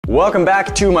Welcome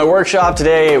back to my workshop.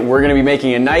 Today we're going to be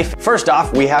making a knife. First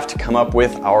off, we have to come up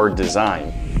with our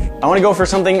design. I want to go for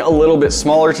something a little bit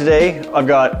smaller today. I've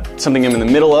got something I'm in the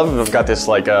middle of. I've got this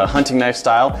like a hunting knife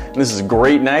style. And this is a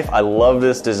great knife. I love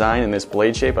this design and this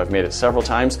blade shape. I've made it several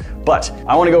times, but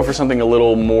I want to go for something a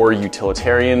little more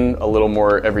utilitarian, a little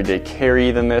more everyday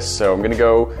carry than this. So I'm going to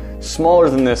go smaller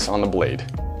than this on the blade.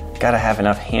 Gotta have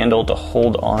enough handle to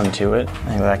hold on to it. I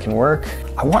think that can work.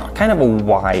 I want kind of a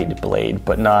wide blade,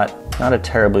 but not a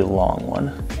terribly long one.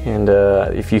 And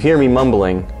if you hear me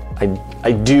mumbling,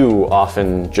 I do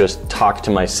often just talk to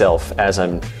myself as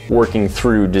I'm working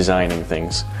through designing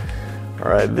things. All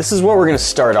right, this is what we're gonna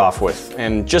start off with.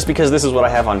 And just because this is what I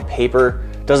have on paper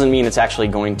doesn't mean it's actually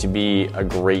going to be a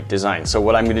great design. So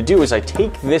what I'm gonna do is I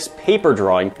take this paper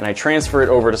drawing and I transfer it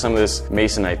over to some of this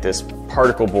masonite, this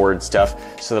particle board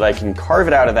stuff, so that I can carve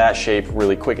it out of that shape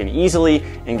really quick and easily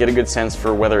and get a good sense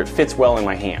for whether it fits well in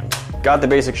my hand. Got the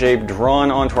basic shape drawn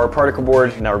onto our particle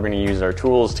board. Now we're gonna use our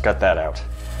tools to cut that out.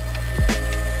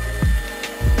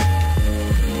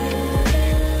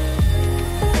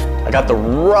 I got the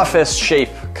roughest shape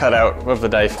cut out of the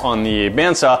knife on the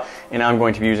bandsaw, and now I'm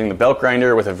going to be using the belt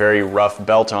grinder with a very rough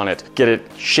belt on it. Get it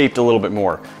shaped a little bit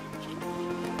more.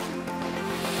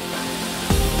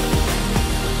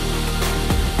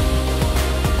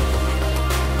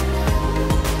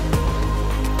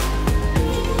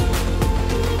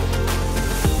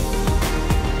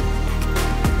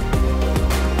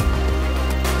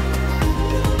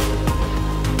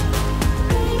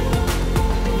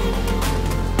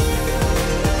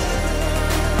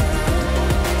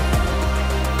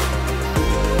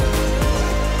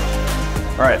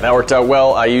 All right, that worked out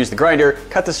well. I used the grinder,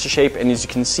 cut this to shape, and as you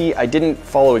can see, I didn't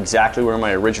follow exactly where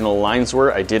my original lines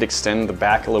were. I did extend the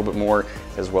back a little bit more,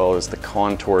 as well as the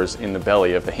contours in the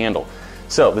belly of the handle.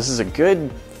 So this is a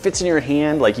good, fits in your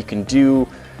hand, like you can do,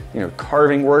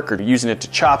 carving work or using it to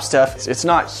chop stuff. It's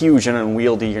not huge and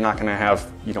unwieldy. You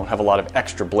don't have a lot of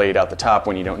extra blade out the top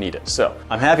when you don't need it. So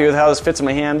I'm happy with how this fits in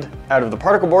my hand out of the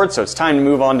particle board, so it's time to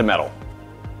move on to metal.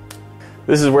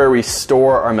 This is where we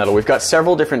store our metal. We've got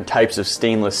several different types of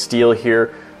stainless steel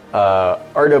here.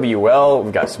 RWL,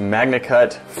 we've got some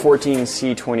MagnaCut,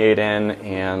 14C28N,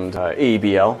 and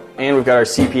AEBL. And we've got our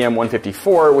CPM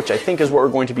 154, which I think is what we're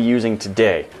going to be using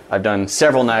today. I've done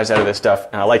several knives out of this stuff,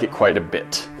 and I like it quite a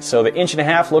bit. So the 1.5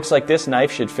 inch looks like this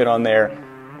knife should fit on there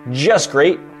just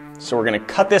great. So we're gonna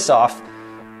cut this off,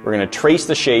 we're gonna trace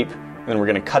the shape, and then we're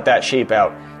gonna cut that shape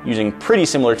out using pretty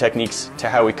similar techniques to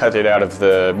how we cut it out of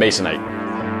the masonite.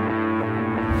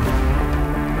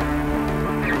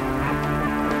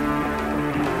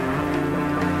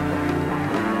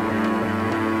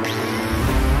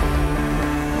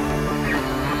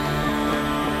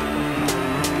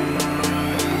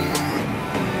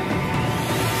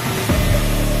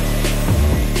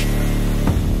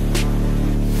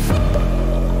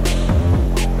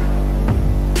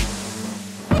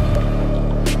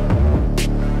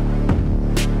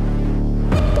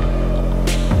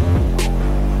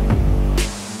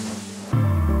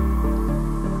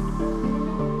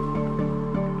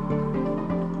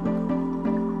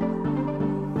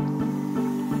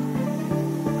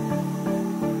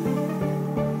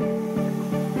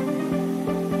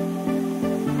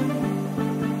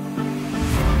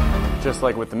 Just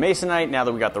like with the masonite, now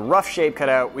that we got the rough shape cut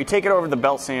out, we take it over the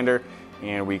belt sander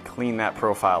and we clean that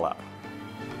profile up.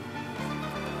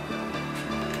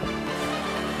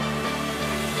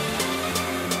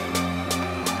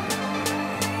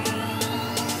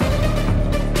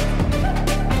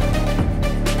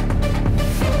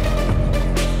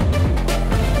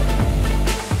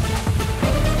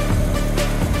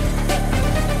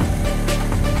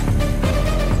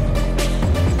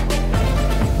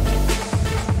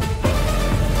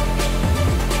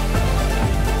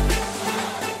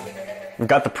 We've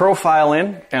got the profile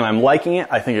in, and I'm liking it.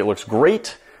 I think it looks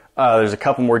great. There's a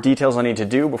couple more details I need to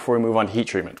do before we move on to heat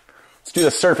treatment. Let's do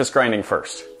the surface grinding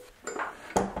first.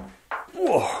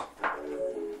 Whoa.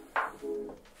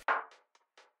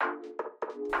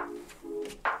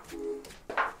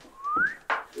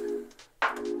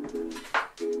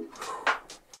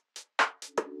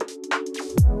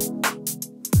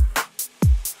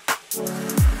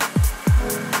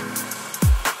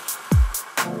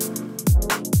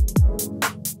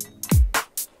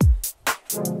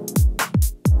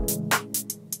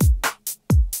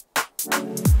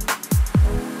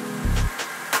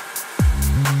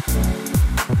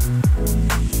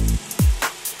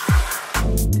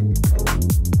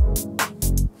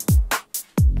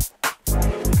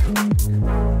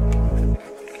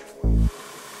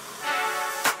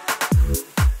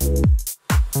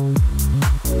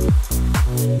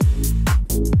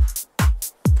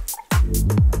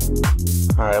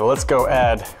 right, let's go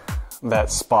add that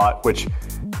spot, which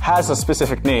has a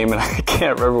specific name and I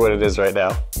can't remember what it is right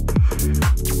now.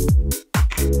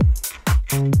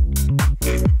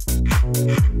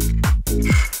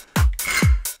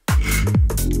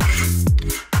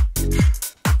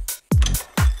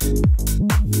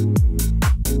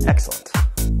 Excellent.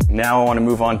 Now I want to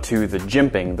move on to the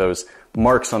jimping, those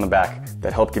marks on the back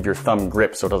that help give your thumb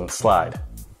grip so it doesn't slide.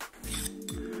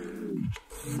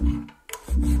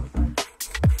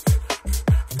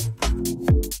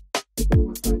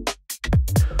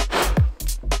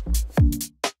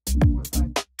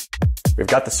 We've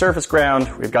got the surface ground,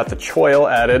 we've got the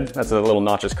choil added, that's what the little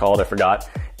notch is called, I forgot,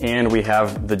 and we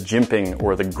have the jimping,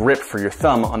 or the grip for your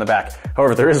thumb on the back.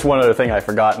 However, there is one other thing I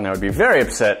forgot, and I would be very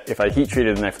upset if I heat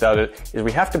treated the knife without it, is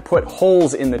we have to put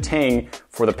holes in the tang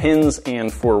for the pins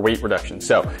and for weight reduction.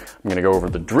 So I'm going to go over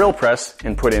the drill press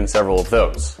and put in several of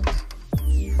those.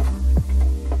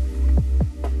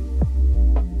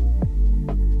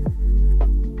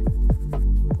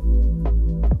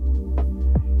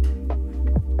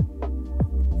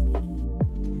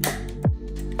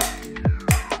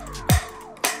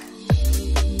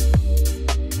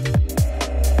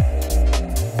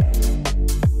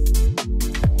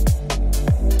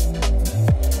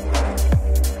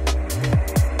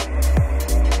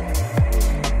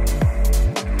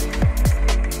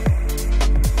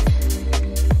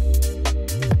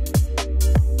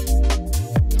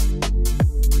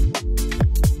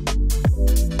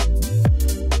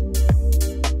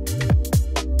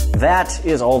 That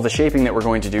is all the shaping that we're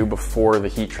going to do before the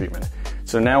heat treatment.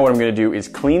 So now what I'm going to do is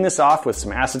clean this off with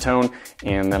some acetone,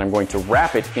 and then I'm going to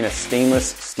wrap it in a stainless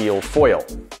steel foil.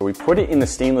 We put it in the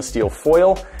stainless steel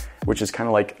foil, which is kind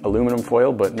of like aluminum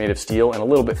foil but made of steel and a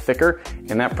little bit thicker,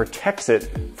 and that protects it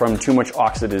from too much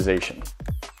oxidization.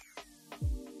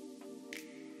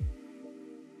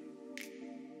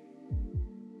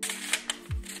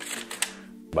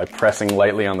 By pressing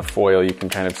lightly on the foil, you can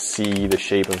kind of see the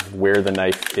shape of where the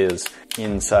knife is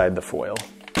inside the foil.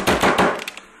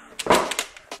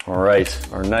 All right,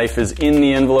 our knife is in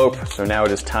the envelope, so now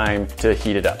it is time to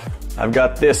heat it up. I've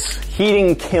got this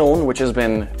heating kiln, which has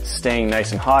been staying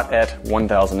nice and hot at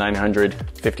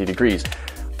 1,950 degrees.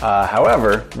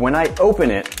 However, when I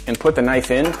open it and put the knife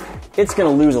in, it's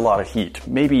gonna lose a lot of heat,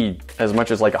 maybe as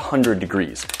much as like 100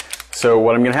 degrees. So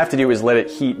what I'm gonna have to do is let it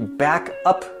heat back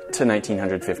up to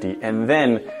 1950 and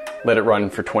then let it run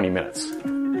for 20 minutes.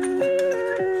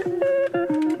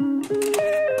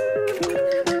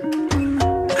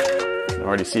 I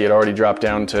already see it already dropped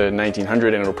down to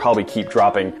 1900, and it'll probably keep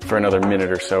dropping for another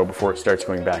minute or so before it starts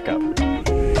going back up.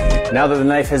 Now that the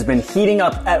knife has been heating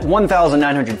up at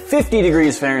 1950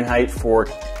 degrees Fahrenheit for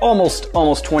almost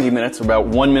 20 minutes, about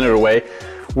 1 minute away,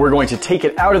 we're going to take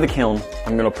it out of the kiln.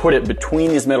 I'm going to put it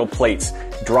between these metal plates,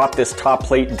 drop this top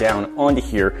plate down onto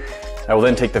here. I will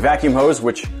then take the vacuum hose,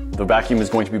 which the vacuum is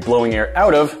going to be blowing air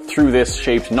out of through this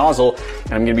shaped nozzle,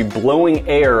 and I'm going to be blowing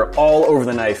air all over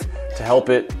the knife to help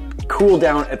it cool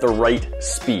down at the right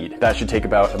speed. That should take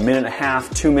about 1.5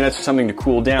 minutes, 2 minutes, something to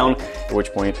cool down, at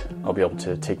which point I'll be able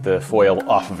to take the foil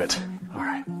off of it. All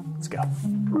right, let's go.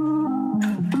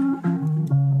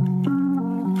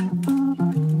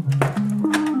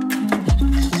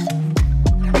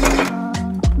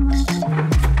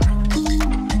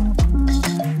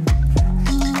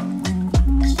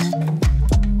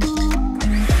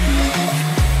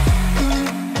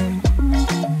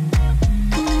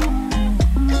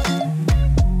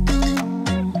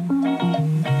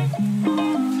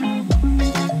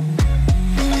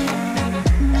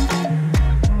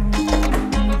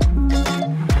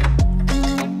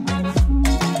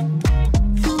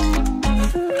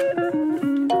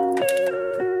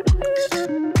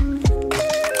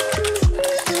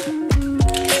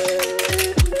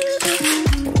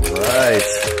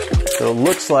 So it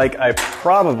looks like I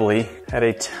probably had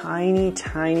a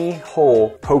tiny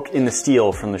hole poke in the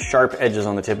steel from the sharp edges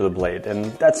on the tip of the blade, and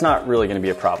that's not really going to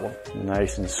be a problem.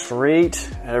 Nice and straight,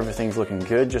 everything's looking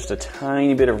good, just a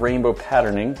tiny bit of rainbow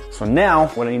patterning. So now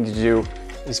what I need to do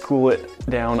is cool it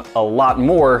down a lot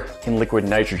more in liquid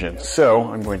nitrogen.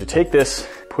 So I'm going to take this,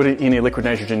 put it in a liquid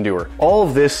nitrogen dewar. All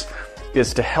of this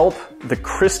is to help the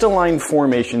crystalline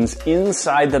formations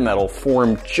inside the metal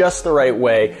form just the right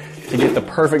way to get the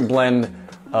perfect blend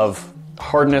of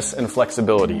hardness and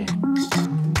flexibility.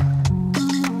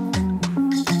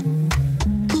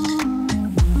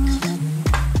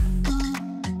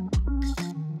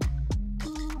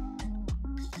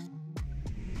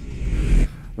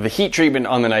 The heat treatment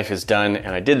on the knife is done,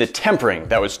 and I did the tempering.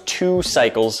 That was 2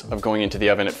 cycles of going into the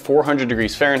oven at 400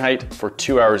 degrees Fahrenheit for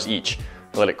 2 hours each.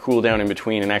 let it cool down in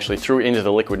between, and actually threw it into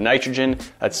the liquid nitrogen.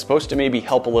 That's supposed to maybe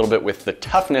help a little bit with the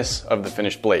toughness of the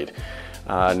finished blade.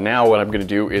 Now what I'm going to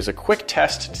do is a quick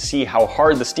test to see how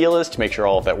hard the steel is, to make sure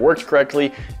all of that works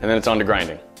correctly, and then it's on to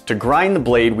grinding. To grind the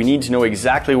blade, we need to know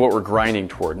exactly what we're grinding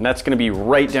toward, and that's going to be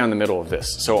right down the middle of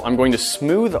this. So I'm going to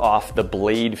smooth off the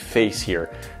blade face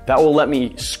here. That will let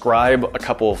me scribe a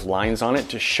couple of lines on it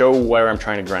to show where I'm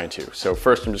trying to grind to. So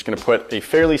first I'm just going to put a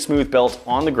fairly smooth belt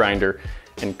on the grinder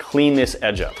and clean this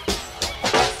edge up.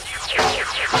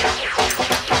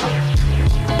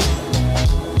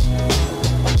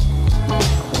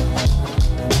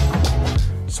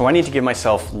 So I need to give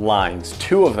myself lines,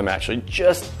 2 of them actually,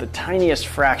 just the tiniest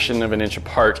fraction of an inch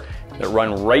apart, that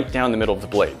run right down the middle of the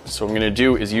blade. So what I'm going to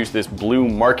do is use this blue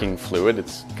marking fluid.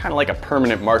 It's kind of like a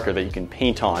permanent marker that you can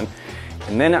paint on.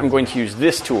 And then I'm going to use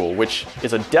this tool, which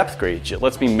is a depth gauge. It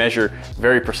lets me measure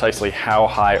very precisely how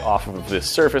high off of this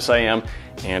surface I am,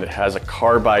 and it has a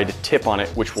carbide tip on it,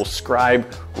 which will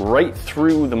scribe right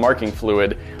through the marking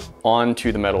fluid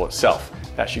onto the metal itself.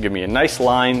 That should give me a nice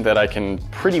line that I can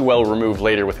pretty well remove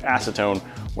later with acetone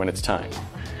when it's time.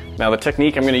 Now the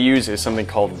technique I'm going to use is something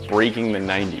called breaking the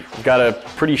 90. I've got a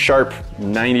pretty sharp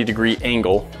 90-degree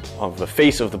angle of the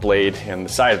face of the blade and the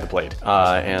side of the blade.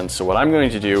 And so what I'm going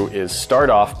to do is start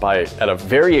off by, at a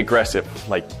very aggressive,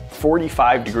 like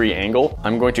 45-degree angle,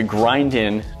 I'm going to grind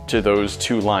in to those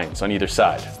 2 lines on either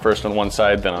side. First on one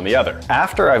side, then on the other.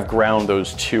 After I've ground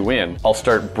those 2 in, I'll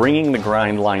start bringing the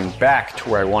grind line back to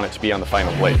where I want it to be on the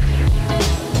final blade.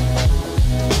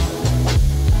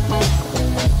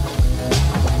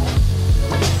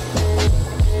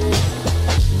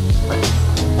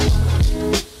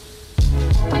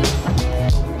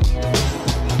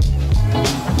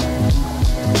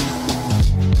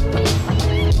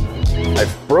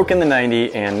 Broken the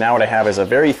 90, and now what I have is a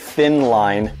very thin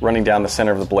line running down the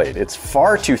center of the blade. It's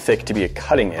far too thick to be a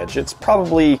cutting edge. It's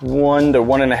probably 1 to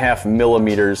 1.5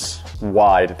 millimeters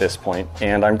wide at this point,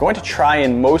 and I'm going to try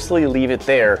and mostly leave it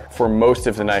there for most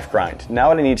of the knife grind. Now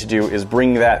what I need to do is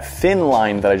bring that thin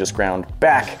line that I just ground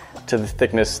back to the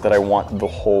thickness that I want the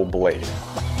whole blade.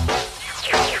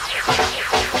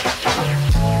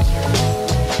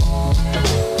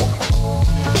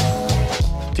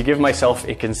 To give myself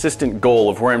a consistent goal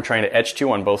of where I'm trying to etch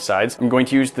to on both sides, I'm going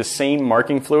to use the same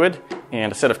marking fluid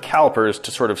and a set of calipers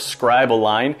to sort of scribe a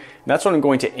line. And that's what I'm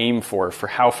going to aim for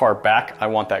how far back I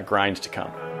want that grind to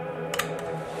come.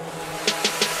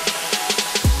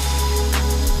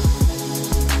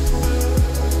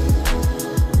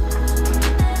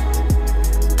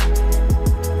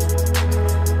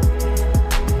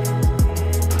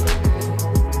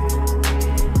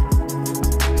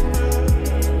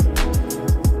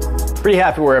 Pretty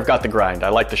happy where I've got the grind. I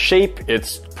like the shape,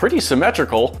 it's pretty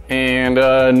symmetrical and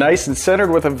nice and centered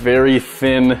with a very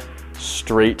thin,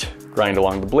 straight grind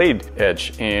along the blade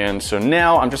edge. And so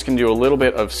now I'm just gonna do a little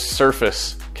bit of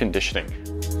surface conditioning.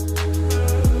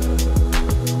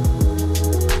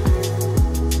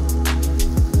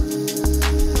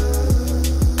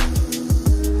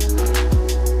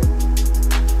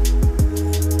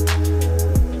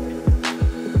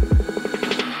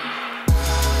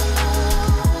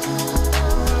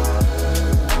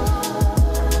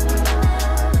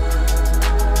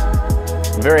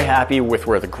 I'm very happy with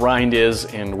where the grind is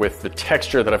and with the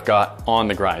texture that I've got on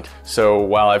the grind. So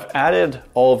while I've added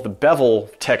all of the bevel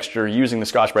texture using the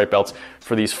Scotch-Brite belts,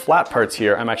 for these flat parts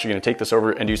here, I'm actually going to take this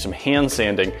over and do some hand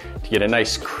sanding to get a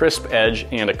nice crisp edge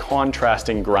and a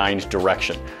contrasting grind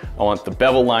direction. I want the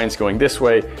bevel lines going this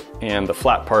way and the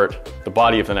flat part, the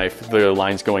body of the knife, the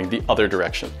lines going the other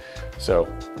direction.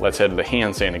 So let's head to the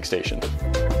hand sanding station.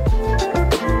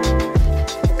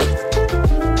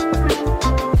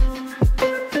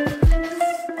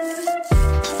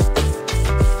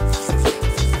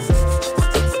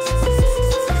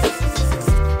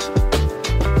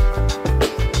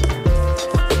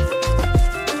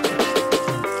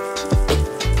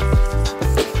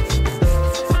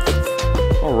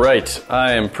 Right,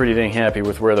 I am pretty dang happy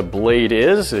with where the blade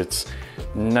is. It's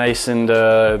nice and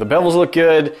the bevels look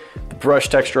good. The brush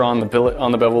texture on the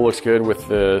bevel looks good with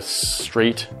the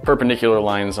straight perpendicular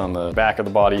lines on the back of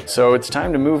the body. So it's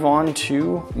time to move on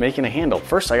to making a handle.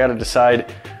 First, I got to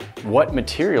decide what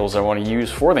materials I want to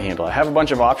use for the handle. I have a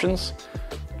bunch of options.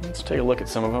 Let's take a look at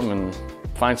some of them and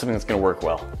find something that's going to work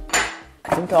well.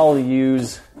 I think I'll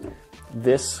use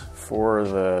this for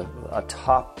a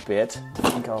top bit. I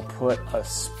think I'll put a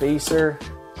spacer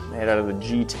made out of the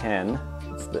G10.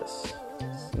 What's this?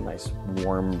 It's a nice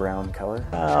warm brown color.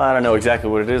 I don't know exactly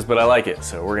what it is, but I like it,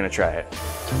 so we're gonna try it.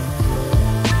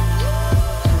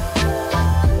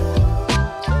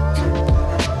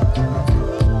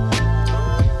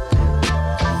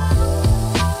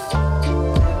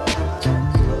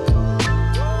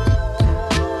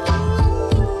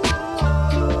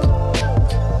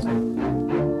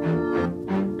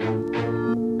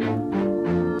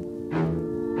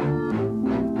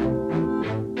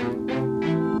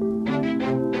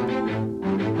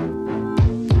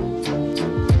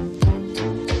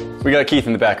 We got Keith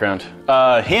in the background.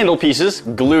 Handle pieces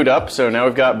glued up, so now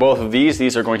we've got both of these.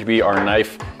 These are going to be our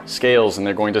knife scales, and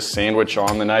they're going to sandwich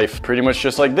on the knife pretty much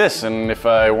just like this. And if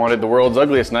I wanted the world's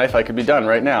ugliest knife, I could be done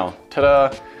right now.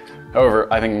 Ta-da! However,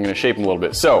 I think I'm going to shape them a little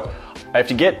bit. So I have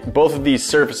to get both of these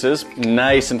surfaces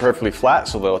nice and perfectly flat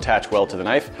so they'll attach well to the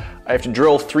knife. I have to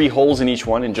drill 3 holes in each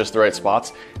one in just the right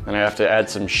spots, and I have to add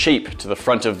some shape to the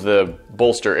front of the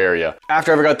bolster area.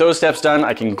 After I've got those steps done,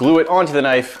 I can glue it onto the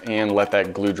knife and let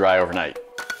that glue dry overnight.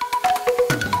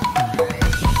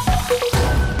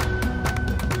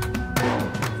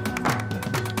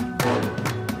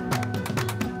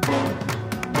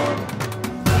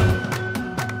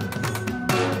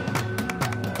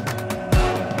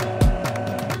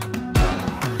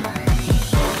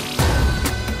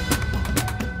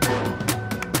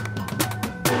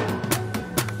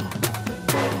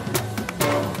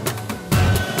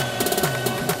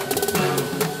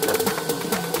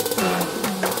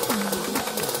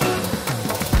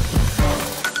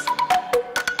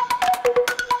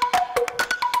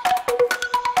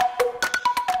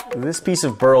 This piece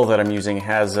of burl that I'm using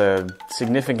has a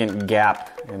significant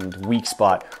gap and weak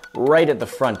spot right at the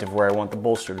front of where I want the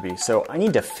bolster to be. So I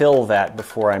need to fill that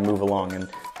before I move along. And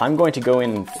I'm going to go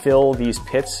in and fill these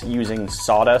pits using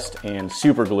sawdust and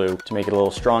super glue to make it a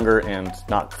little stronger and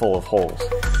not full of holes.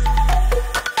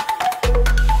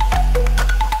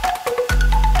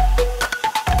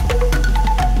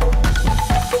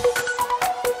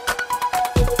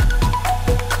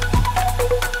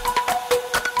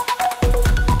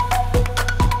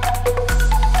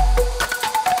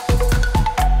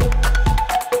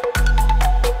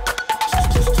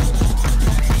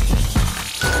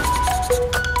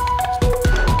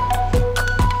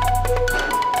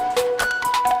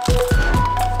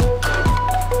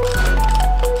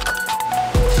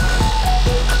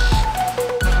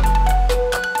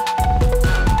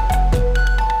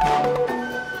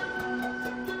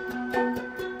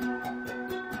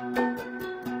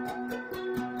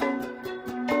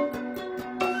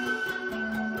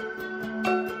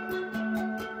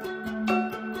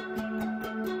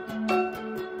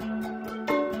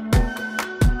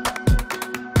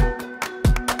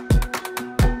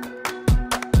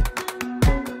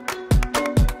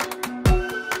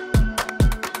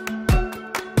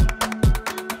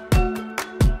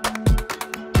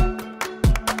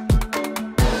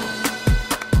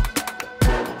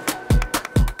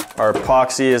 Our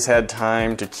epoxy has had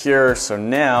time to cure, so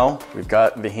now we've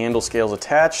got the handle scales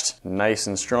attached, nice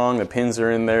and strong. The pins are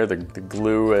in there, the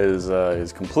glue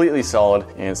is completely solid,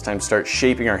 and it's time to start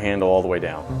shaping our handle all the way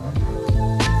down.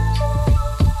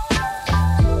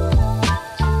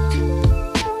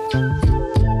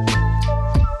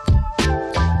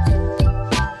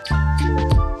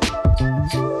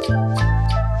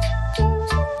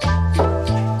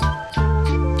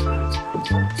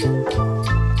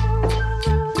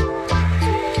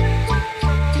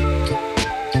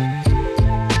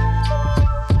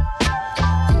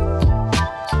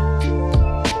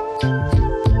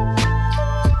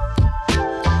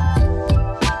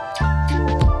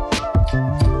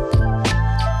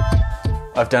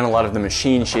 I've done a lot of the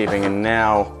machine shaping, and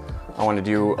now I want to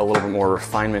do a little bit more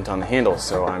refinement on the handle.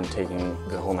 So I'm taking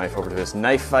the whole knife over to this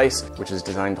knife vise, which is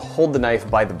designed to hold the knife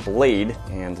by the blade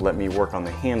and let me work on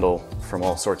the handle from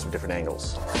all sorts of different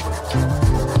angles.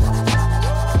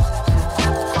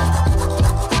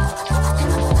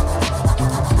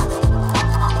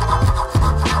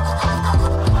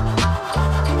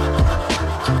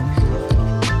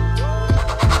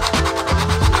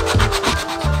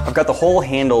 I've got the whole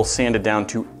handle sanded down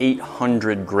to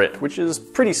 800 grit, which is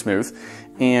pretty smooth.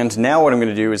 And now what I'm going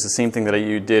to do is the same thing that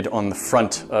I did on the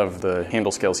front of the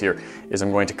handle scales here, is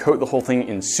I'm going to coat the whole thing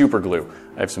in super glue.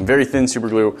 I have some very thin super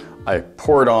glue, I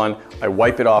pour it on, I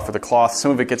wipe it off with a cloth,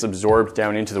 some of it gets absorbed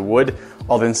down into the wood.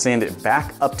 I'll then sand it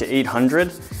back up to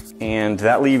 800, and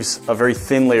that leaves a very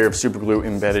thin layer of super glue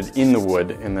embedded in the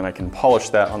wood, and then I can polish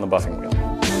that on the buffing wheel.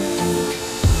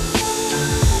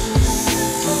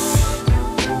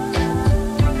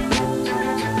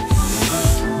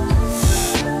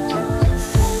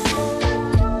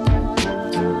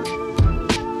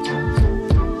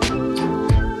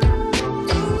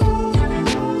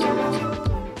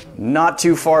 Not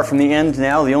too far from the end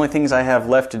now. The only things I have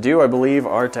left to do, I believe,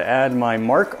 are to add my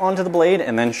mark onto the blade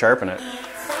and then sharpen it.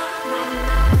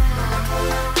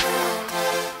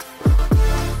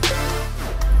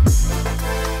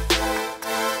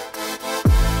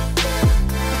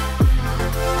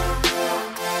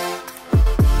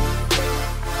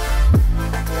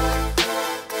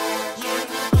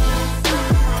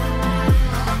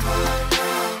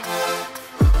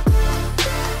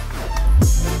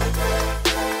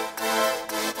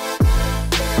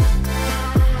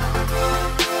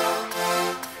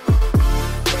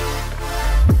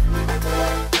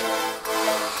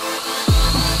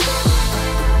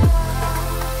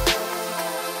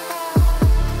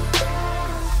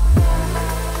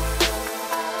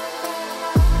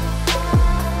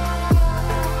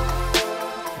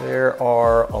 There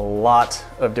are a lot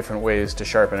of different ways to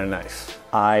sharpen a knife.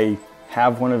 I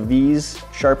have one of these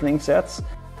sharpening sets,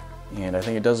 and I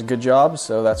think it does a good job,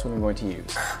 so that's what I'm going to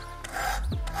use.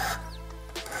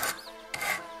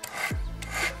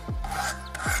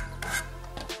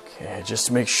 Okay, just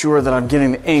to make sure that I'm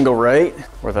getting the angle right,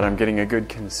 or that I'm getting a good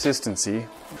consistency,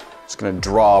 I'm just gonna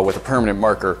draw with a permanent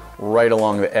marker right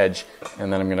along the edge,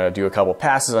 and then I'm gonna do a couple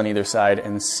passes on either side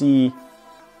and see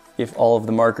if all of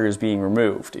the marker is being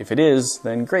removed. If it is,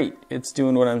 then great, it's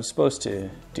doing what I'm supposed to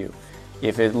do.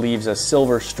 If it leaves a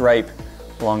silver stripe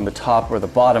along the top or the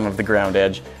bottom of the ground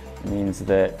edge, it means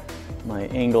that my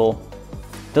angle,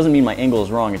 doesn't mean my angle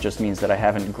is wrong, it just means that I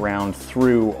haven't ground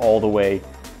through all the way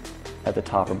at the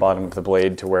top or bottom of the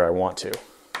blade to where I want to.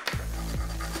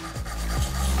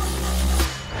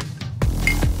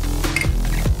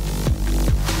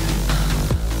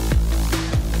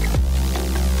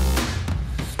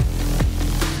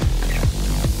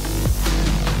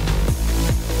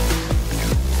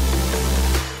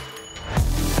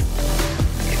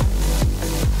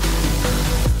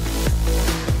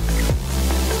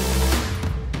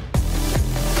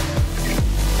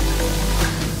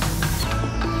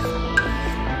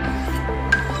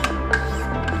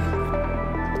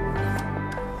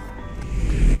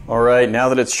 All right, now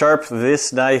that it's sharp,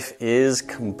 this knife is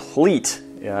complete.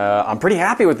 I'm pretty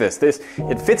happy with this.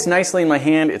 It fits nicely in my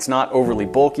hand. It's not overly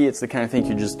bulky. It's the kind of thing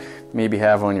you just maybe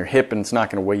have on your hip and it's not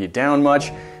gonna weigh you down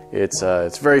much. It's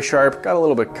very sharp, got a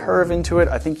little bit of curve into it.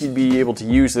 I think you'd be able to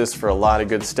use this for a lot of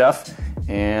good stuff.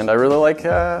 And I really like,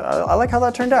 I like how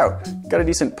that turned out. Got a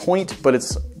decent point, but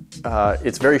it's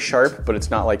very sharp, but it's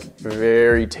not like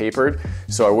very tapered,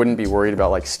 so I wouldn't be worried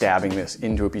about like stabbing this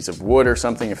into a piece of wood or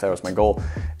something if that was my goal.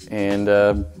 And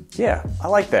yeah, I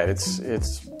like that.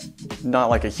 It's not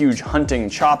like a huge hunting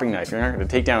chopping knife. You're not going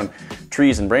to take down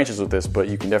trees and branches with this, but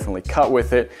you can definitely cut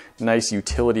with it. Nice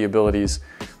utility abilities.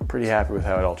 Pretty happy with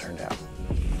how it all turned out.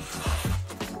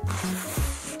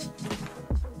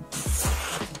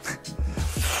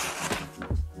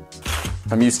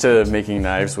 I'm used to making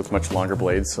knives with much longer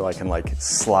blades, so I can like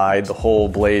slide the whole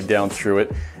blade down through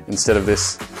it instead of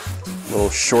this little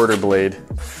shorter blade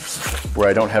where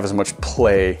I don't have as much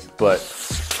play, but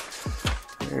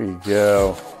there you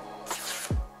go.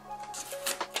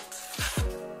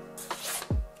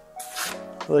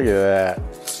 Look at that.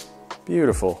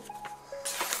 Beautiful.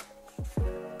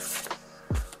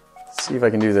 Let's see if I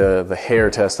can do the hair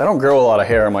test. I don't grow a lot of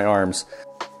hair on my arms.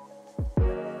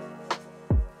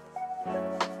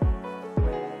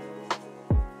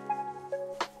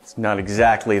 It's not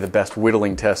exactly the best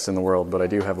whittling test in the world, but I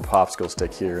do have a popsicle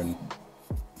stick here and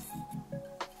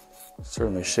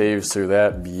certainly shaves through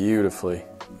that beautifully.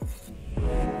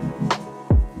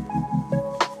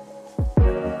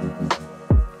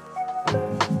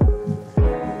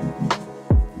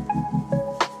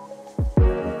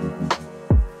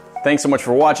 Thanks so much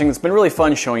for watching. It's been really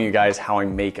fun showing you guys how I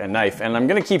make a knife, and I'm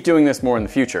gonna keep doing this more in the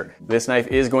future. This knife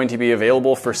is going to be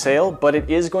available for sale, but it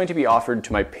is going to be offered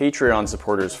to my Patreon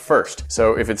supporters first.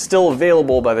 So if it's still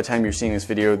available by the time you're seeing this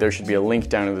video, there should be a link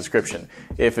down in the description.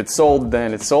 If it's sold,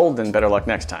 then better luck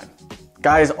next time.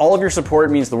 Guys, all of your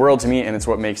support means the world to me, and it's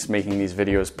what makes making these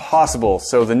videos possible.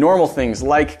 So the normal things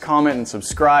like, comment, and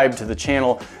subscribe to the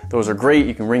channel, those are great.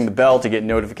 You can ring the bell to get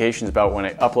notifications about when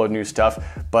I upload new stuff,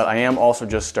 but I am also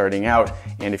just starting out.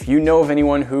 And if you know of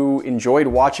anyone who enjoyed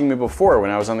watching me before when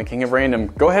I was on the King of Random,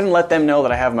 go ahead and let them know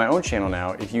that I have my own channel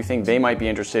now if you think they might be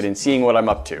interested in seeing what I'm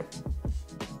up to.